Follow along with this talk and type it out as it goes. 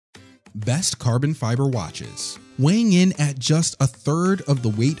Best carbon fiber watches. Weighing in at just a third of the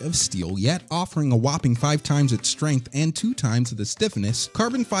weight of steel, yet offering a whopping 5 times its strength and 2 times the stiffness,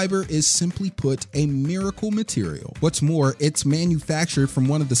 carbon fiber is simply put a miracle material. What's more, it's manufactured from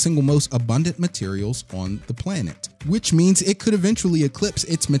one of the single most abundant materials on the planet, which means it could eventually eclipse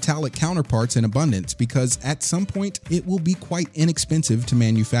its metallic counterparts in abundance because at some point it will be quite inexpensive to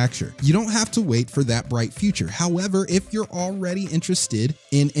manufacture. You don't have to wait for that bright future. However, if you're already interested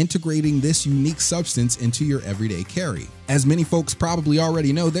in integrating this unique substance into your everyday carry. As many folks probably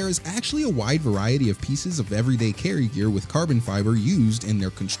already know, there is actually a wide variety of pieces of everyday carry gear with carbon fiber used in their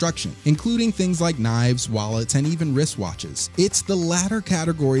construction, including things like knives, wallets, and even wristwatches. It's the latter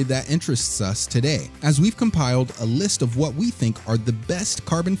category that interests us today, as we've compiled a list of what we think are the best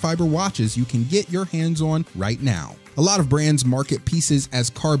carbon fiber watches you can get your hands on right now. A lot of brands market pieces as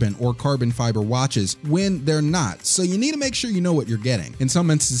carbon or carbon fiber watches when they're not, so you need to make sure you know what you're getting. In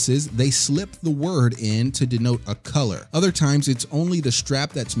some instances, they slip the word in to denote a color. Other times, it's only the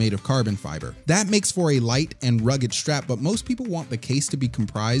strap that's made of carbon fiber. That makes for a light and rugged strap, but most people want the case to be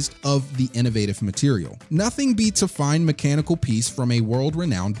comprised of the innovative material. Nothing beats a fine mechanical piece from a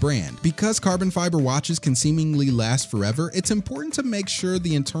world-renowned brand. Because carbon fiber watches can seemingly last forever, it's important to make sure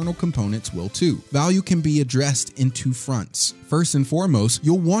the internal components will too. Value can be addressed in two fronts. First and foremost,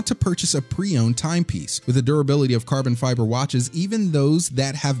 you'll want to purchase a pre-owned timepiece. With the durability of carbon fiber watches, even those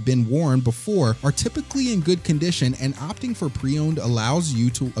that have been worn before are typically in good condition, and opting for pre-owned allows you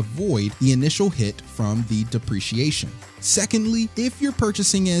to avoid the initial hit from the depreciation. Secondly, if you're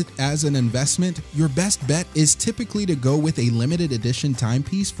purchasing it as an investment, your best bet is typically to go with a limited edition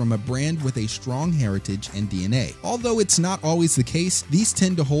timepiece from a brand with a strong heritage and DNA. Although it's not always the case, these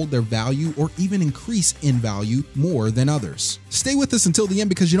tend to hold their value or even increase in value more than others. Stay with us until the end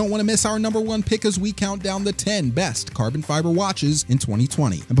because you don't want to miss our #1 pick as we count down the 10 best carbon fiber watches in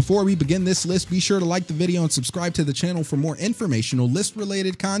 2020. And before we begin this list, be sure to like the video and subscribe to the channel for more informational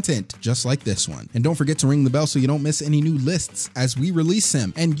list-related content just like this one. And don't forget to ring the bell so you don't miss any new lists as we release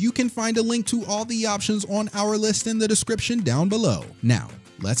them, and you can find a link to all the options on our list in the description down below. Now,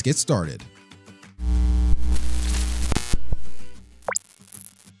 let's get started.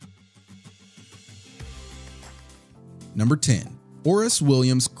 Number 10. ORIS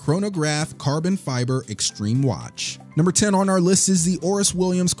Williams Chronograph Carbon Fiber Extreme Watch. Number 10 on our list is the ORIS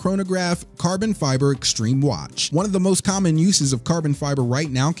Williams Chronograph Carbon Fiber Extreme Watch. One of the most common uses of carbon fiber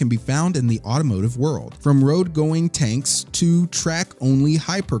right now can be found in the automotive world. From road-going tanks to track-only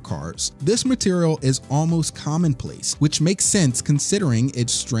hypercars, this material is almost commonplace, which makes sense considering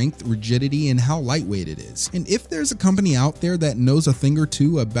its strength, rigidity, and how lightweight it is. And if there's a company out there that knows a thing or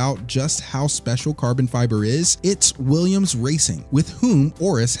two about just how special carbon fiber is, it's Williams Racing, with whom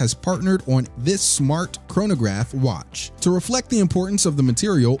ORIS has partnered on this smart chronograph watch. To reflect the importance of the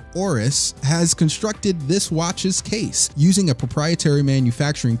material, ORIS has constructed this watch's case using a proprietary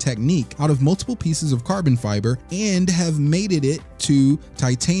manufacturing technique out of multiple pieces of carbon fiber and have mated it to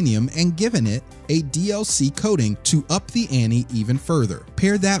titanium and given it a DLC coating to up the ante even further.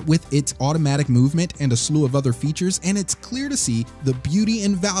 Pair that with its automatic movement and a slew of other features, and it's clear to see the beauty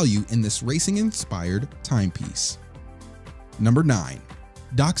and value in this racing-inspired timepiece. Number 9.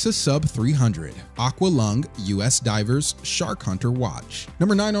 Doxa Sub 300 Aqualung US Divers SHARKHUNTER Watch.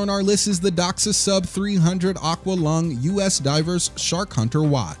 Number 9 on our list is the Doxa Sub 300 Aqualung US Divers SHARKHUNTER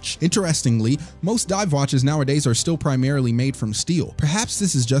Watch. Interestingly, most dive watches nowadays are still primarily made from steel. Perhaps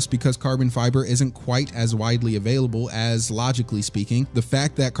this is just because carbon fiber isn't quite as widely available as, logically speaking, the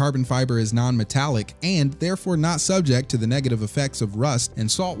fact that carbon fiber is non-metallic and therefore not subject to the negative effects of rust and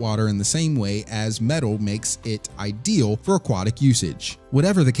salt water in the same way as metal makes it ideal for aquatic usage.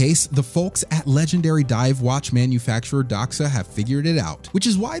 Whatever the case, the folks at legendary dive watch manufacturer Doxa have figured it out, which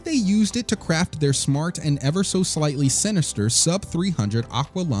is why they used it to craft their smart and ever so slightly sinister Sub 300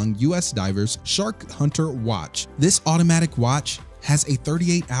 Aqualung US Divers SHARKHUNTER watch. This automatic watch has a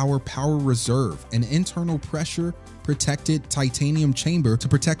 38-hour power reserve, an internal pressure protected titanium chamber to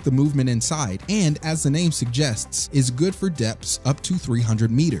protect the movement inside, and as the name suggests, is good for depths up to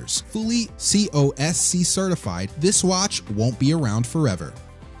 300 meters. Fully COSC certified, this watch won't be around forever.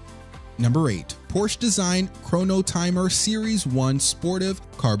 Number 8. Porsche Design CHRONOTIMER Series 1 Sportive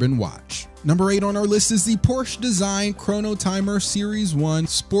Carbon Watch. Number 8 on our list is the Porsche Design CHRONOTIMER Series 1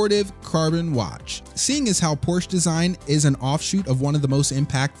 Sportive Carbon Watch. Seeing as how Porsche Design is an offshoot of one of the most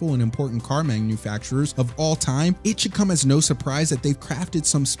impactful and important car manufacturers of all time, it should come as no surprise that they've crafted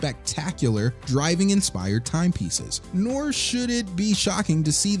some spectacular driving-inspired timepieces. Nor should it be shocking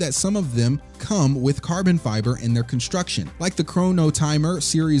to see that some of them come with carbon fiber in their construction. Like the CHRONOTIMER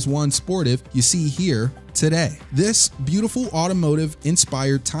Series 1 Sportive you see here, today. This beautiful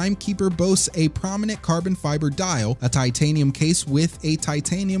automotive-inspired timekeeper boasts a prominent carbon fiber dial, a titanium case with a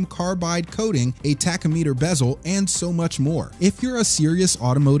titanium carbide coating, a tachometer bezel, and so much more. If you're a serious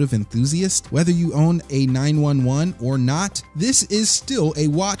automotive enthusiast, whether you own a 911 or not, this is still a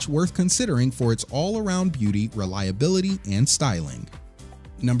watch worth considering for its all-around beauty, reliability, and styling.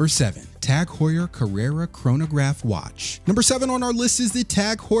 Number 7. TAG Heuer Carrera Chronograph Watch. Number 7 on our list is the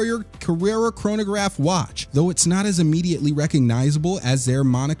TAG Heuer Carrera Chronograph Watch. Though it's not as immediately recognizable as their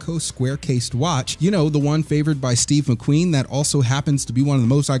Monaco square-cased watch, you know, the one favored by Steve McQueen that also happens to be one of the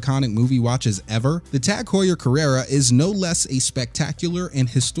most iconic movie watches ever, the TAG Heuer Carrera is no less a spectacular and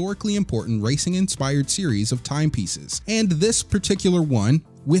historically important racing-inspired series of timepieces. And this particular one,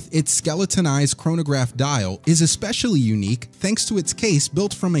 with its skeletonized chronograph dial, is especially unique thanks to its case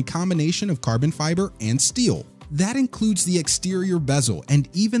built from a combination of carbon fiber and steel. That includes the exterior bezel and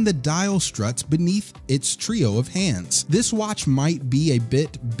even the dial struts beneath its trio of hands. This watch might be a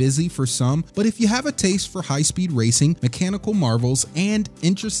bit busy for some, but if you have a taste for high-speed racing, mechanical marvels, and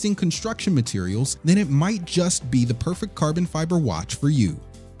interesting construction materials, then it might just be the perfect carbon fiber watch for you.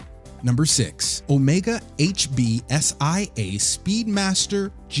 Number 6. Omega HB-SIA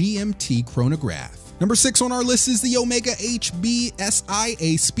Speedmaster GMT Chronograph. Number 6 on our list is the Omega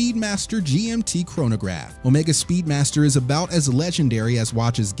HB-SIA Speedmaster GMT Chronograph. Omega Speedmaster is about as legendary as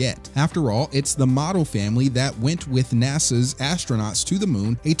watches get. After all, it's the model family that went with NASA's astronauts to the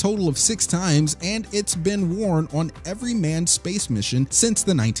moon a total of 6 times, and it's been worn on every manned space mission since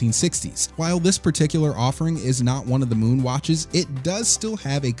the 1960s. While this particular offering is not one of the moon watches, it does still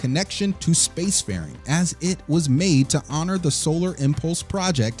have a connection to spacefaring, as it was made to honor the Solar Impulse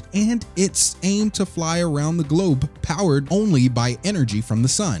project and its aim to fly around the globe powered only by energy from the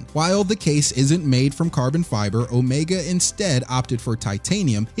sun. While the case isn't made from carbon fiber, Omega instead opted for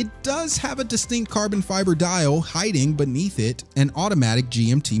titanium. It does have a distinct carbon fiber dial hiding beneath it an automatic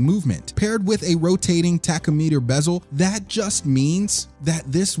GMT movement. Paired with a rotating tachometer bezel, that just means that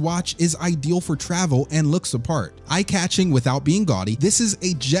this watch is ideal for travel and looks apart. Eye-catching without being gaudy, this is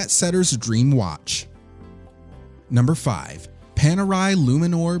a jet setter's dream watch. Number 5. Panerai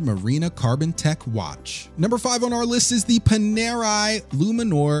Luminor Marina CARBOTECH Watch. Number 5 on our list is the Panerai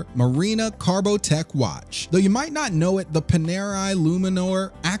Luminor Marina CARBOTECH Watch. Though you might not know it, the Panerai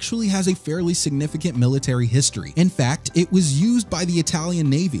Luminor actually has a fairly significant military history. In fact, it was used by the Italian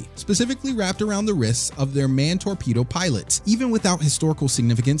Navy, specifically wrapped around the wrists of their manned torpedo pilots. Even without historical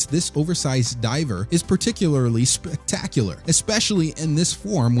significance, this oversized diver is particularly spectacular, especially in this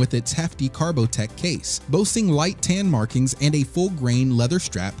form with its hefty CARBOTECH case. Boasting light tan markings and a full-grain leather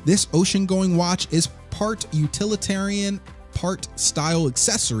strap, this ocean-going watch is part utilitarian, part style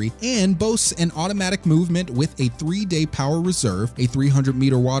accessory, and boasts an automatic movement with a 3-day power reserve, a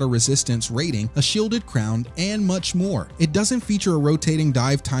 300-meter water resistance rating, a shielded crown, and much more. It doesn't feature a rotating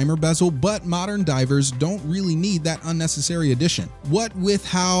dive timer bezel, but modern divers don't really need that unnecessary addition. What with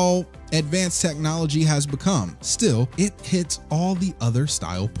how advanced technology has become, still, it hits all the other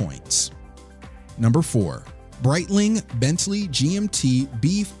style points. Number 4. Breitling Bentley GMT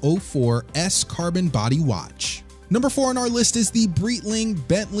B04 S Carbon Body Watch. Number 4 on our list is the Breitling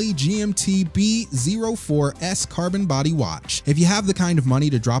Bentley GMT B04S Carbon Body Watch. If you have the kind of money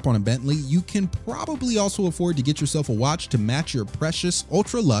to drop on a Bentley, you can probably also afford to get yourself a watch to match your precious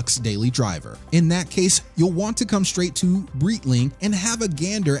ultra-luxe daily driver. In that case, you'll want to come straight to Breitling and have a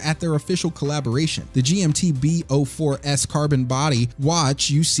gander at their official collaboration, the GMT B04S Carbon Body Watch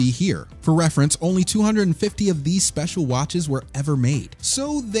you see here. For reference, only 250 of these special watches were ever made,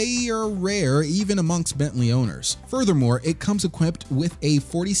 so they are rare even amongst Bentley owners. Furthermore, it comes equipped with a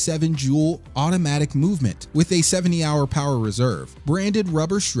 47-joule automatic movement with a 70-hour power reserve, branded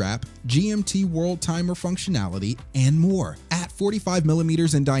rubber strap, GMT World Timer functionality, and more. At 45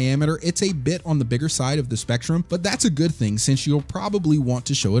 millimeters in diameter, it's a bit on the bigger side of the spectrum, but that's a good thing since you'll probably want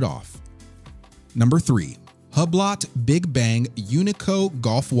to show it off. Number 3. HUBLOT Big Bang UNICO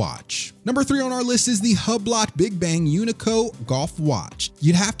Golf Watch. Number 3 on our list is the HUBLOT Big Bang UNICO Golf Watch.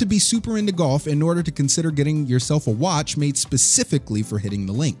 You'd have to be super into golf in order to consider getting yourself a watch made specifically for hitting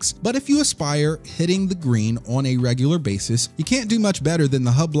the links. But if you aspire hitting the green on a regular basis, you can't do much better than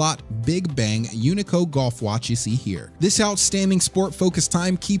the HUBLOT Big Bang UNICO Golf Watch you see here. This outstanding sport-focused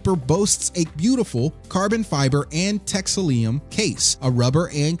timekeeper boasts a beautiful carbon fiber and textilium case, a rubber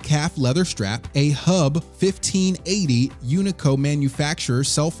and calf leather strap, a Hub 1580 UNICO manufacturer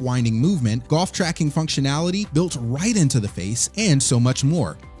self-winding movement, golf tracking functionality built right into the face, and so much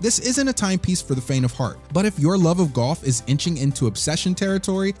more. This isn't a timepiece for the faint of heart, but if your love of golf is inching into obsession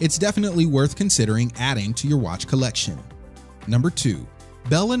territory, it's definitely worth considering adding to your watch collection. Number 2.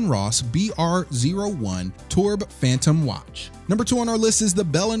 Bell & Ross BR01 Torb Phantom Watch. Number 2 on our list is the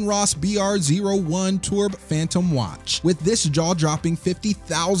Bell & Ross BR01 Torb Phantom Watch. With this jaw-dropping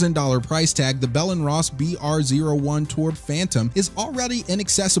 $50,000 price tag, the Bell & Ross BR01 Torb Phantom is already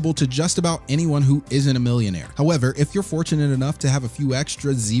inaccessible to just about anyone who isn't a millionaire. However, if you're fortunate enough to have a few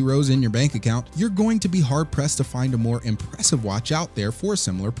extra zeros in your bank account, you're going to be hard-pressed to find a more impressive watch out there for a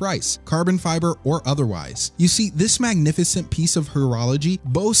similar price, carbon fiber or otherwise. You see, this magnificent piece of horology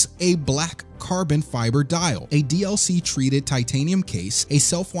boasts a black carbon fiber dial, a DLC-treated titanium case, a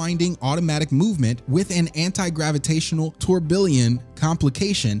self-winding automatic movement with an anti-gravitational tourbillon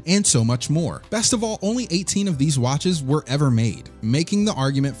complication, and so much more. Best of all, only 18 of these watches were ever made, making the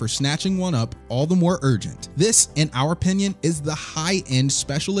argument for snatching one up all the more urgent. This, in our opinion, is the high-end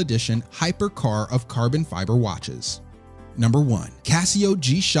special edition hypercar of carbon fiber watches. Number 1. Casio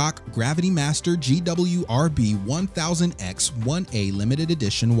G-Shock GRAVITYMASTER GWRB 1000X 1A Limited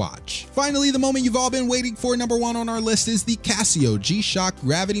Edition Watch. Finally, the moment you've all been waiting for, number 1 on our list is the Casio G-Shock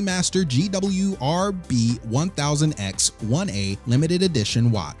GRAVITYMASTER GWRB 1000X 1A Limited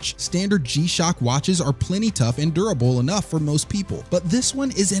Edition Watch. Standard G-Shock watches are plenty tough and durable enough for most people, but this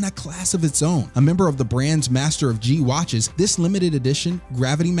one is in a class of its own. A member of the brand's Master of G watches, this limited edition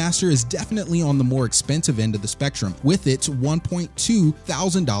GRAVITYMASTER is definitely on the more expensive end of the spectrum, with its $1.2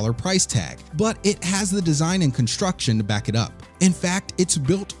 thousand price tag, but it has the design and construction to back it up. In fact, it's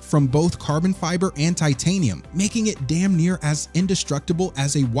built from both carbon fiber and titanium, making it damn near as indestructible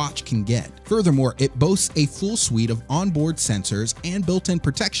as a watch can get. Furthermore, it boasts a full suite of onboard sensors and built-in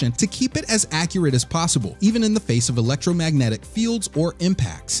protection to keep it as accurate as possible, even in the face of electromagnetic fields or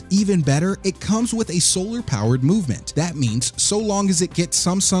impacts. Even better, it comes with a solar-powered movement. That means so long as it gets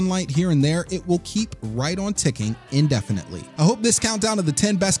some sunlight here and there, it will keep right on ticking indefinitely. I hope this countdown of the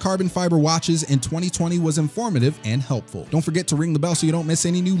 10 best carbon fiber watches in 2020 was informative and helpful. Don't forget to ring the bell so you don't miss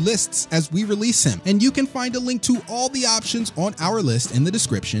any new lists as we release them. And you can find a link to all the options on our list in the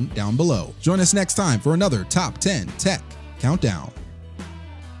description down below. Join us next time for another Top 10 Tech Countdown.